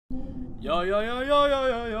Yo yo yo yo yo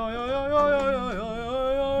yo yo yo yo yo yo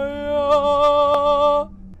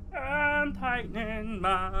yo. I'm tightening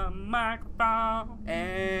my microphone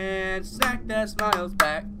and snack that smiles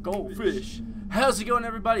back. Goldfish. How's it going,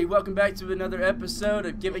 everybody? Welcome back to another episode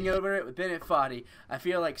of Giving Over It with Bennet Foddy. I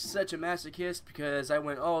feel like such a masochist because I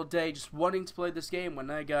went all day just wanting to play this game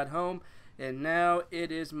when I got home, and now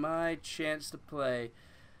it is my chance to play.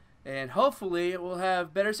 And hopefully it will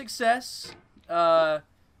have better success.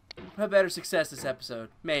 Have better success this episode.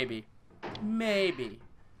 Maybe.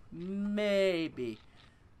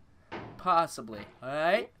 Possibly.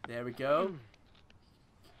 Alright, there we go.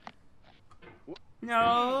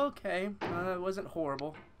 No, okay. It wasn't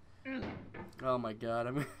horrible. Oh my god,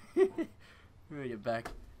 I'm gonna get back.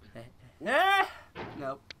 Nope.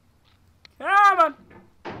 Come on!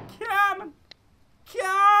 Come on!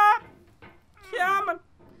 Come on!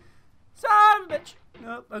 Son of a bitch!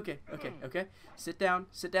 Nope. Okay. Sit down,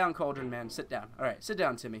 Cauldron Man. Sit down. Alright, sit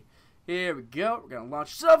down, Timmy. Here we go. We're gonna launch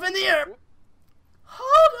yourself in the air.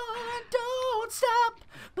 Hold on, don't stop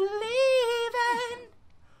believing.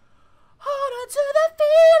 Hold on to the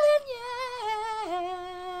feeling,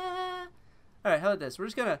 yeah. Alright, how about this? We're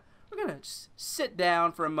gonna just sit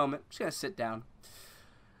down for a moment. Just gonna sit down.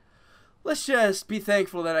 Let's just be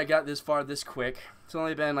thankful that I got this far this quick. It's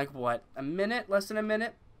only been like what, a minute? Less than a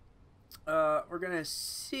minute? We're gonna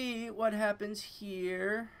see what happens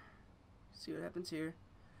here.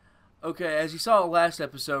 Okay, as you saw last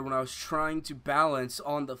episode when I was trying to balance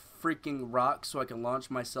on the freaking rock so I can launch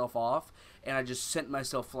myself off, and I just sent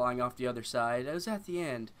myself flying off the other side. I was at the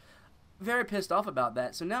end. Very pissed off about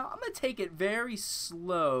that. So now I'm gonna take it very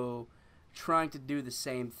slow, trying to do the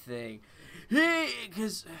same thing.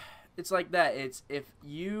 Because it's like that. It's if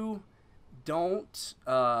you don't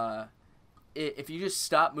if you just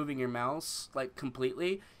stop moving your mouse like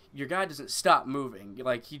completely, your guy doesn't stop moving.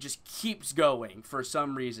 Like, he just keeps going for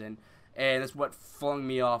some reason, and that's what flung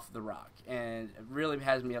me off the rock, and it really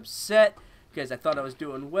has me upset because I thought I was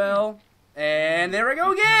doing well, and there we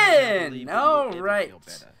go again. All right.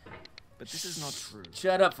 But this is not true.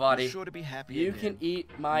 Shut up, Foddy. Sure to be happy you again. can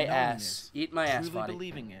eat my ass. Eat my ass, Foddy.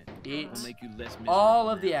 Believing it eat will make you less all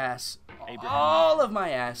of the ass. All of my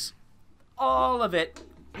ass. All of it.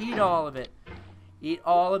 Eat all of it. Eat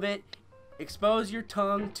all of it. Expose your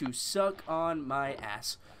tongue to suck on my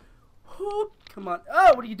ass. Whoop. Come on.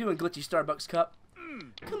 Oh, what are you doing, glitchy Starbucks cup?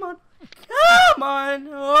 Come on. Come on.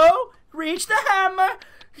 Oh, reach the hammer.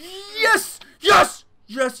 Yes. Yes.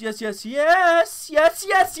 Yes. Yes. Yes. Yes. Yes.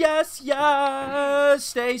 Yes. Yes. Yes.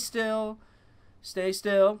 Stay still. Stay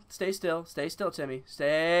still. Stay still. Stay still, Timmy.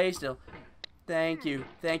 Stay still. Thank you.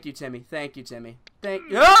 Thank you, Timmy. Thank you, Timmy. Thank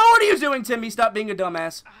you. Oh, what are you doing, Timmy? Stop being a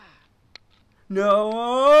dumbass.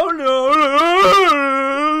 No, no, no.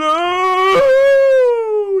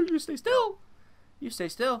 You stay still. You stay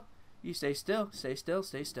still. You stay still. Stay still.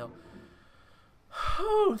 Stay still.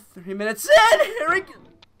 Oh, 3 minutes in. Here we go.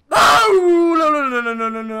 Oh, no, no, no, no, no,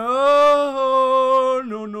 no, no.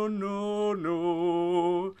 No, no, no,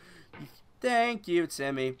 no. Thank you,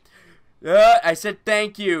 Timmy. I said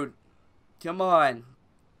thank you. Come on.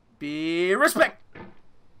 Be respect.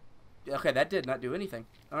 Okay, that did not do anything.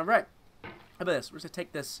 All right. How about this? We're just gonna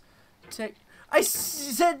take this. I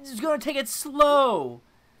said I was gonna take it slow.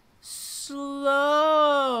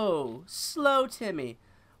 Slow, Timmy.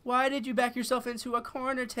 Why did you back yourself into a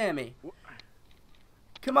corner, Timmy?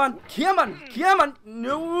 Come on, come on, come on.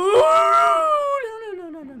 No,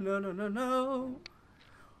 no.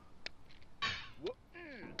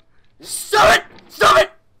 Stop it! Stop it!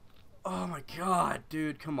 Oh my god,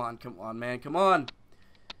 dude. Come on, man. Come on.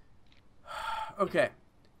 Okay.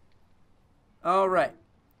 Alright.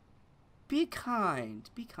 Be kind.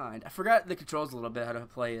 Be kind. I forgot the controls a little bit, how to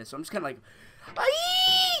play this. So I'm just kind of like...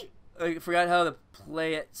 I forgot how to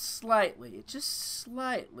play it slightly. Just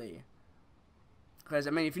slightly. Because, I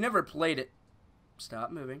mean, if you never played it...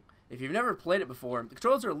 Stop moving. If you've never played it before, the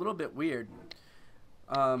controls are a little bit weird.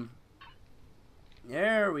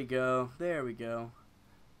 There we go. There we go.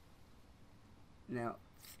 Now,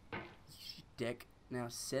 dick. Now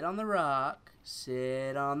sit on the rock.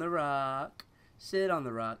 Sit on the rock. Sit on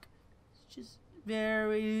the rock. Just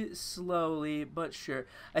very slowly but sure.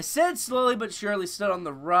 I said slowly but surely sit on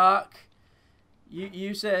the rock.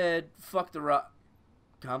 You said fuck the rock.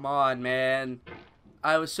 Come on, man.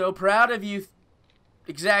 I was so proud of you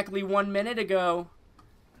exactly 1 minute ago.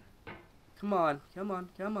 Come on. Come on.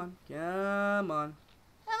 Come on. Come on.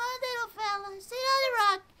 Come on, little fella. Sit on the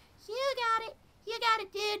rock. You got it. You got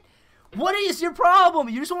it, dude. What is your problem?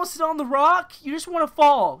 You just want to sit on the rock? You just want to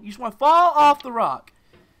fall. You just want to fall off the rock.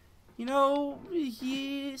 You know,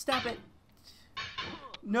 stop it.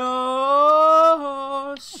 No.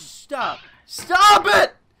 Stop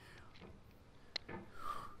it!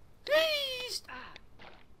 Please.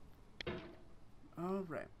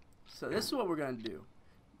 Alright. So this is what we're gonna do.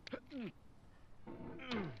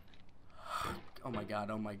 Oh my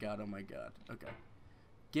god, oh my god, oh my god. Okay.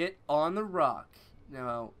 Get on the rock.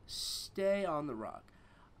 Now, stay on the rock.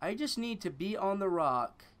 I just need to be on the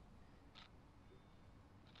rock.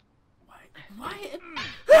 Why?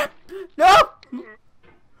 No!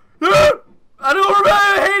 No! I don't remember.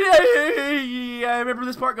 I hate it. I remember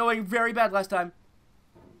this part going very bad last time.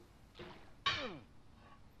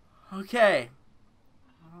 Okay.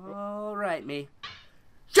 Alright, me.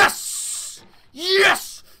 Yes!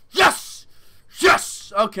 Yes! Yes!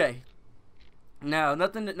 Yes! Okay. Now,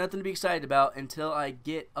 nothing to be excited about until I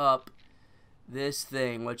get up this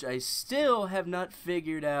thing, which I still have not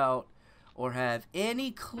figured out or have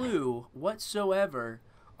any clue whatsoever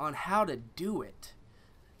on how to do it.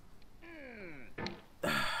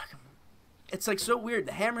 It's like so weird.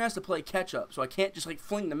 The hammer has to play catch up, so I can't just like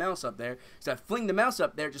fling the mouse up there. Because if I fling the mouse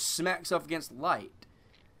up there, it just smacks off against the light.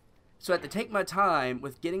 So I have to take my time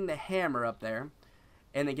with getting the hammer up there,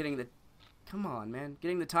 and then getting the, come on, man,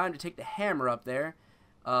 getting the time to take the hammer up there.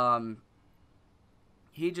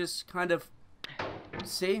 He just kind of,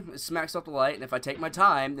 see, it smacks off the light, and if I take my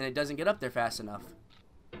time, then it doesn't get up there fast enough.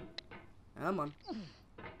 Come on,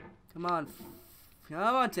 come on,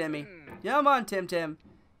 come on, Timmy, come on, Tim,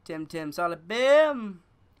 solid bim.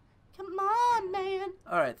 Come on, man.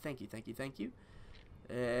 All right, thank you.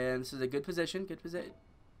 And this is a good position,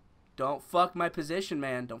 Don't fuck my position,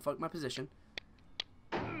 man. Don't fuck my position.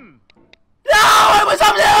 No, I was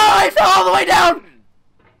up there. I fell all the way down.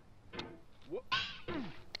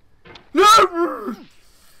 No.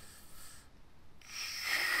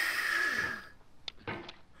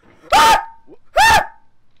 Ah! Ah!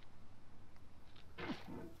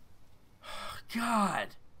 God.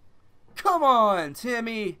 Come on,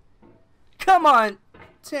 Timmy. Come on,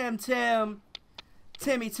 Tim's,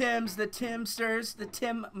 the Timsters, the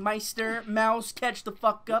Tim Meister, Mouse, catch the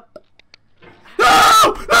fuck up.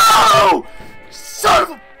 No! No! Son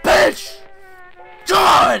of a bitch!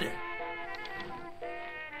 God!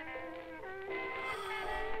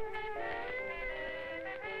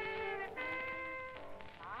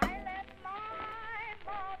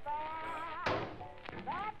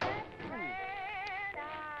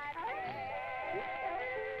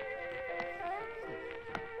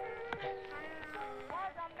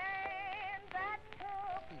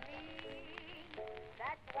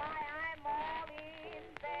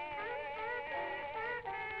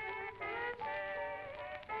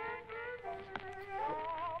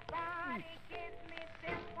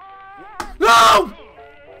 No!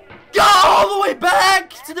 Go all the way back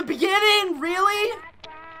to the beginning? Really?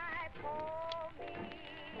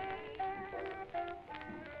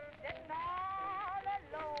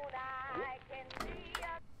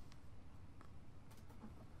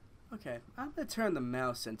 Okay, I'm gonna turn the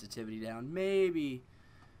mouse sensitivity down. Maybe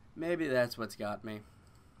that's what's got me.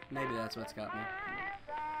 Maybe that's what's got me.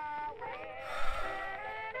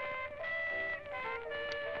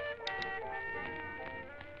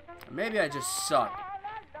 Maybe I just suck.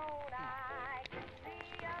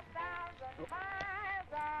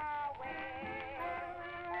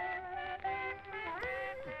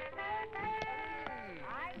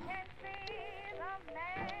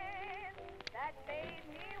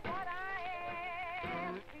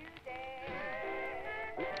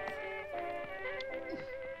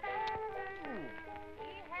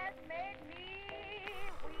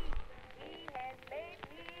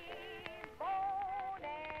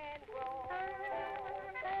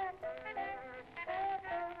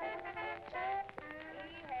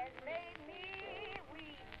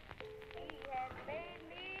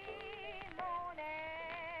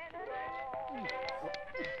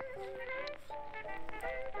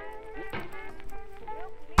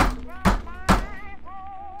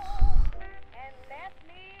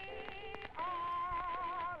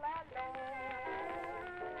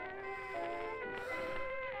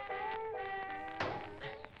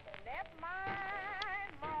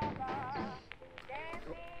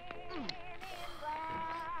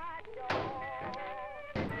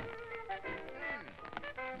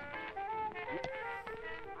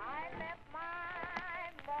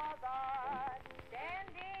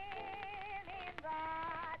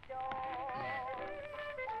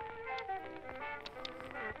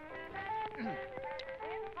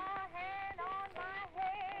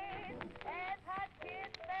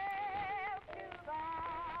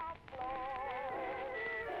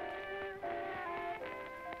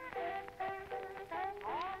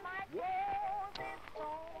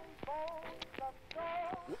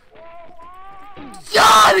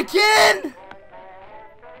 God, again!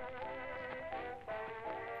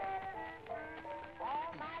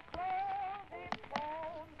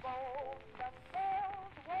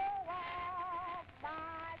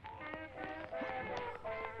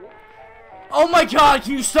 Oh my God,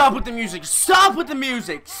 can you stop with the music? Stop with the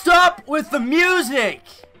music! Stop with the music!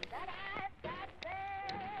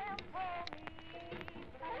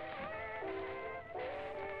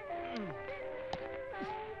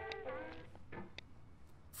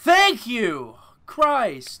 Thank you!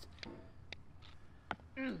 Christ.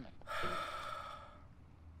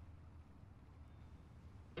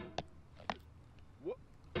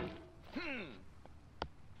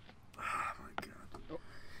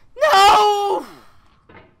 No!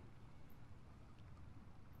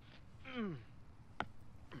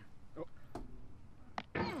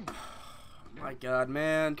 My God,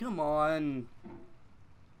 man, come on.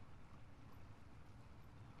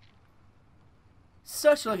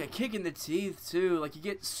 Such like a kick in the teeth too. Like you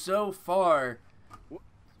get so far,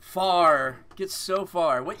 get so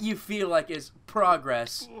far. What you feel like is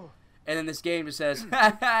progress, and then this game just says,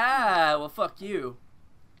 "Ha ha! Well, fuck you."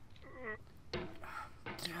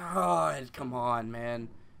 God, come on, man.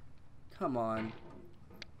 Come on.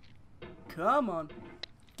 Come on.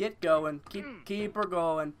 Get going. Keep her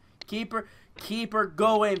going. Keep her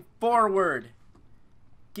going forward.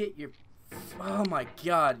 Get your... Oh my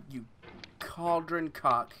God, you cauldron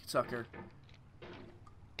cocksucker.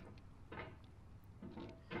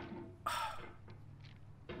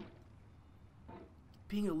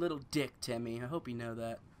 Being a little dick, Timmy. I hope you know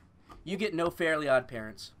that. You get no Fairly Odd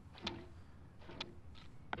Parents.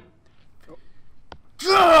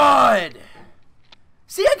 God!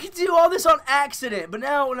 See, I could do all this on accident, but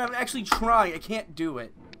now when I'm actually trying, I can't do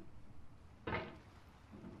it.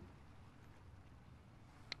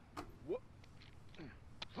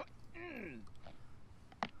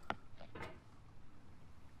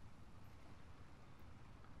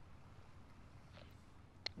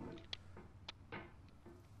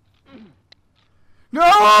 No,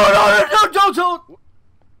 don't!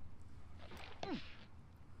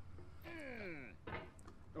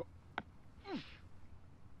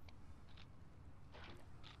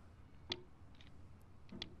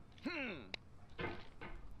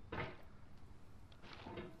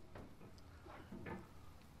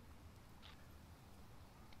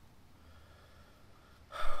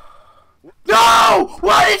 No!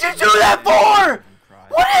 What did you do that for?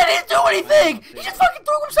 What did he do anything? He just fucking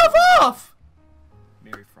threw himself off.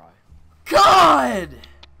 Mary Fry. God!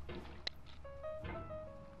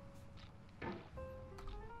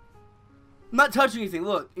 I'm not touching anything.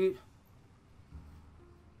 Look.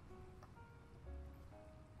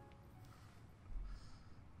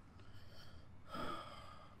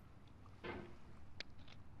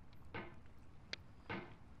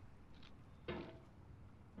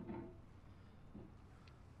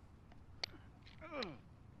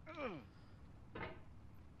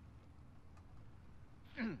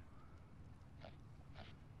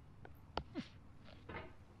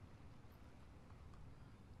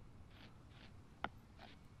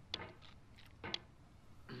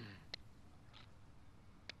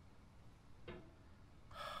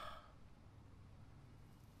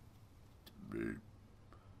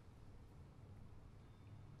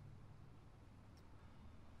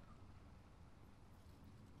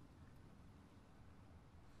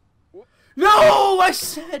 No! I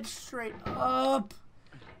said straight up.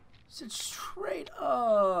 I said straight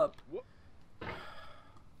up.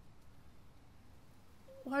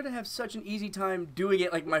 Why did I have such an easy time doing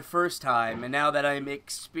it like my first time, and now that I'm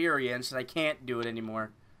experienced, I can't do it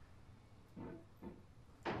anymore?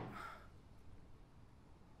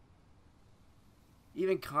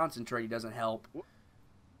 Even concentrating doesn't help.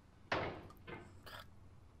 God damn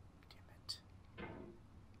it.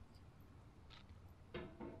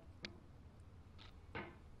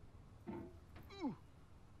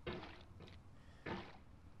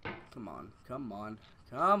 Come on, come on,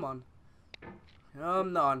 come on.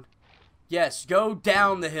 Come on. Yes, go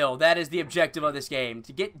down the hill. That is the objective of this game.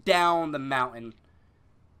 To get down the mountain.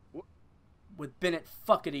 With Bennet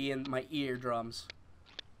fuckity in my eardrums.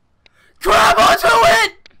 Grab onto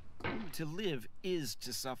it! To live is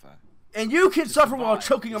to suffer. And you can To suffer while survive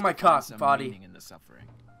choking is on to my find cock, some Foddy. meaning in the suffering.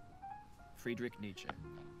 Friedrich Nietzsche.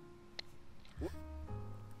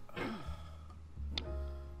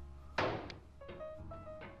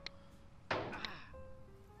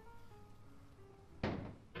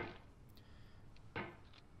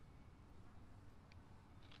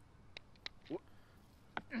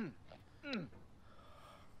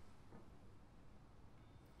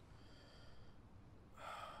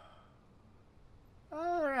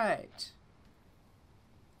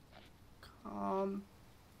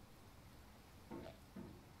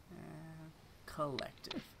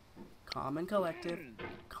 collective. Calm and collective.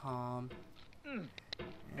 Calm.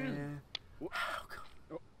 And... Oh,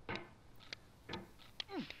 God.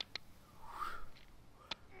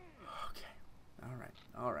 Okay. Alright.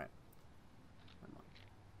 Alright. Come on.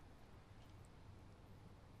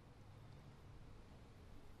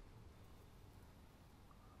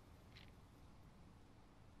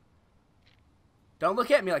 Don't look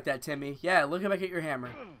at me like that, Timmy. Yeah, look back at your hammer.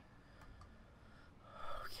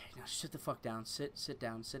 Okay, now sit the fuck down. Sit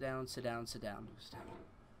down, sit down, sit down, sit down. Sit down.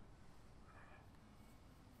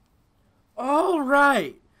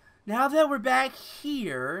 Alright! Now that we're back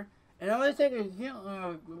here, and I'm gonna take a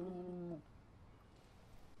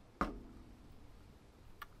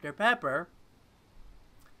Dr. Pepper.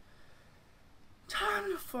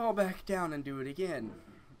 Time to fall back down and do it again.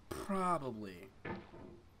 Probably.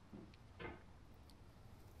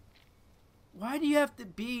 Why do you have to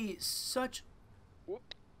be such...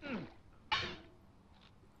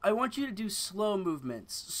 I want you to do slow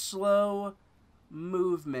movements. Slow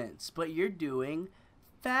movements. But you're doing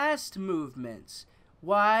fast movements.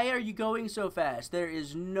 Why are you going so fast? There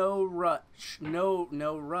is no rush. No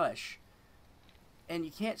rush. And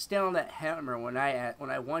you can't stand on that hammer when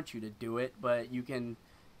I want you to do it, but you can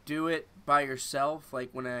do it by yourself, like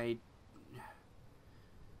when I...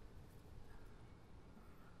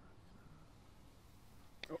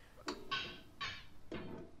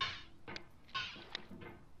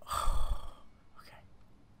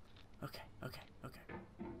 Okay.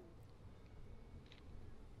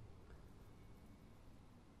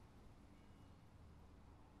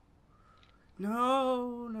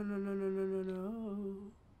 No.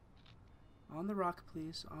 On the rock,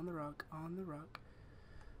 please. On the rock. Oh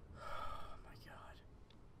my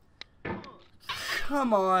God.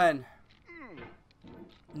 Come on.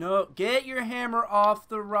 No, get your hammer off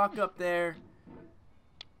the rock up there.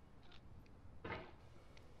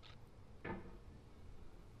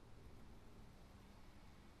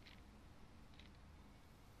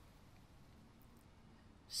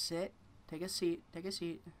 Sit. Take a seat.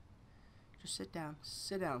 Just sit down,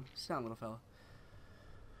 little fella.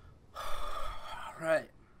 All right.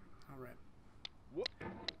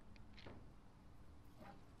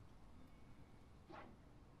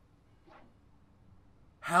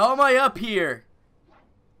 How am I up here?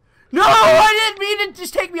 No, I didn't mean to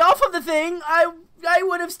just take me off of the thing. I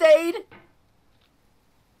would have stayed.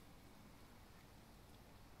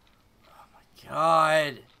 Oh my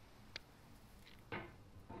God.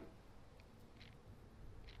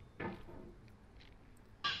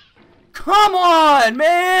 Come on,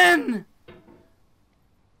 man!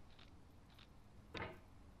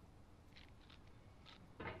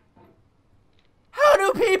 How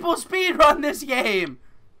do people speedrun this game?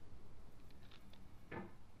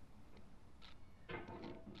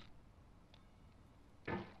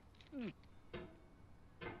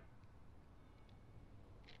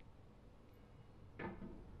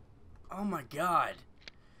 Oh my God.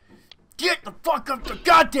 Get the fuck up the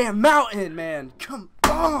goddamn mountain, man! Come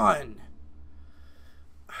on!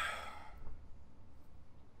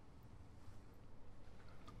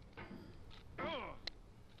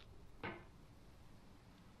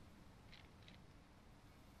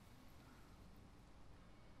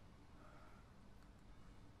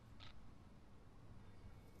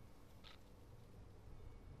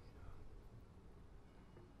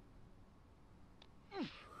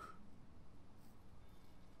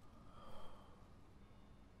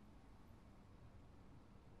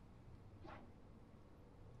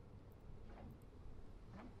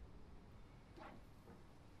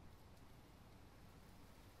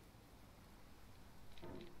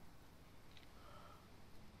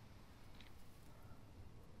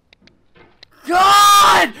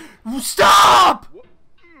 God! Stop!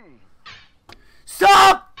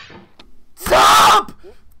 Stop! Stop!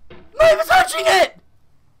 I'm not even touching it!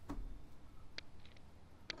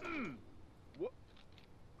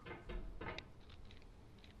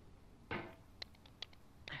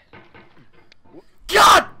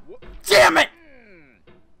 God damn it!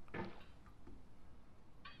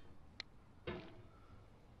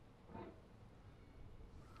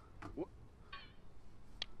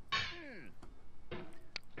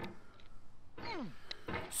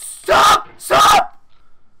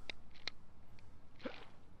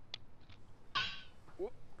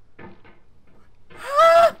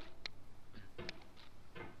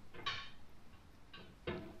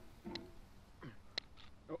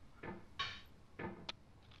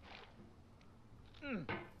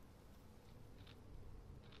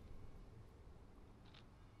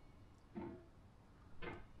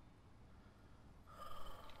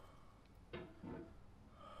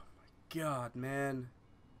 God, man.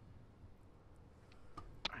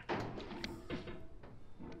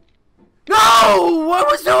 No! I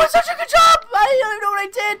was doing such a good job! I don't know what I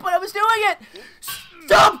did, but I was doing it!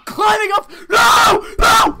 Stop climbing up! No!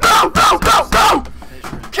 No! No! No! No! No!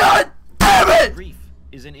 God damn it! Grief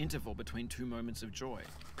is an interval between two moments of joy.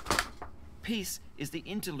 Peace is the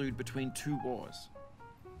interlude between two wars.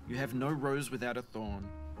 You have no rose without a thorn.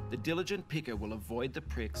 The diligent picker will avoid the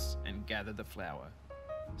pricks and gather the flower.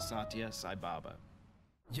 Satya Sai Baba.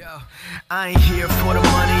 Yo, I ain't here for the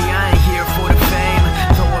money, I ain't here for